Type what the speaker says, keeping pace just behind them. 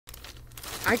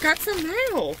I got some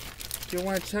mail. Do you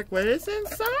want to check what is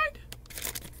inside?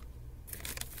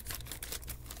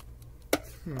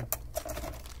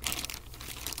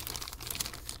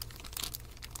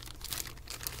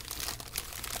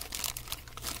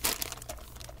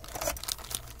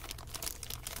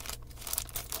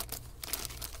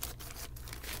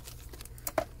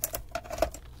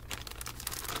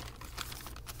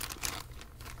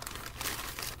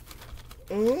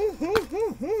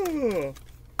 Ooh,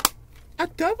 a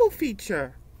double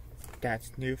feature.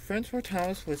 That's New Friends for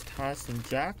Thomas with Thomas and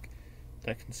Jack,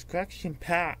 the construction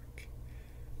pack,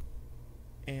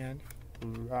 and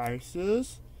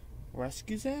Rice's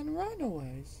Rescues and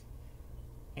Runaways.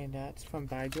 And that's from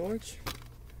By George.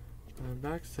 On the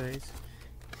back says,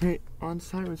 on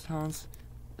site with Thomas,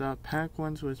 the pack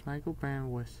ones was Michael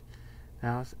Brand with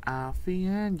that was Alfie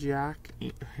and Jack,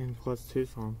 and plus 2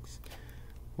 songs.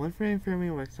 One for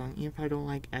me work song, even if I don't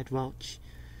like Ed Welch.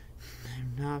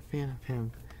 I'm not a fan of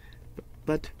him.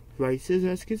 But Rice's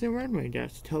Rescues and Runway,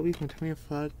 that's Toby from Tommy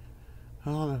Flood.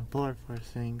 All on board for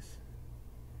things.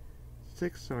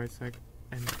 6 stories,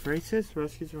 and Rice's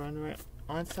Rescues and Runway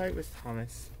on site with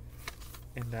Thomas.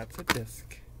 And that's a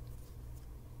disc.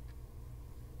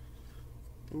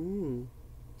 Ooh.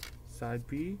 Side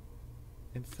B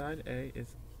and side A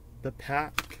is the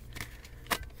pack.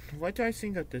 What do I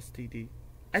think of this CD?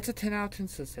 It's a 10 out of 10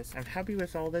 success. I'm happy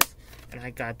with all this, and I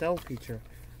got double feature.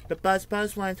 The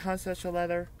Buzz One Ton Special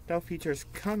Leather double feature is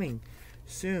coming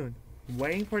soon.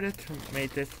 Waiting for it to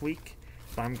make this week,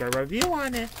 so I'm gonna review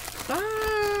on it.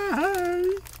 Bye!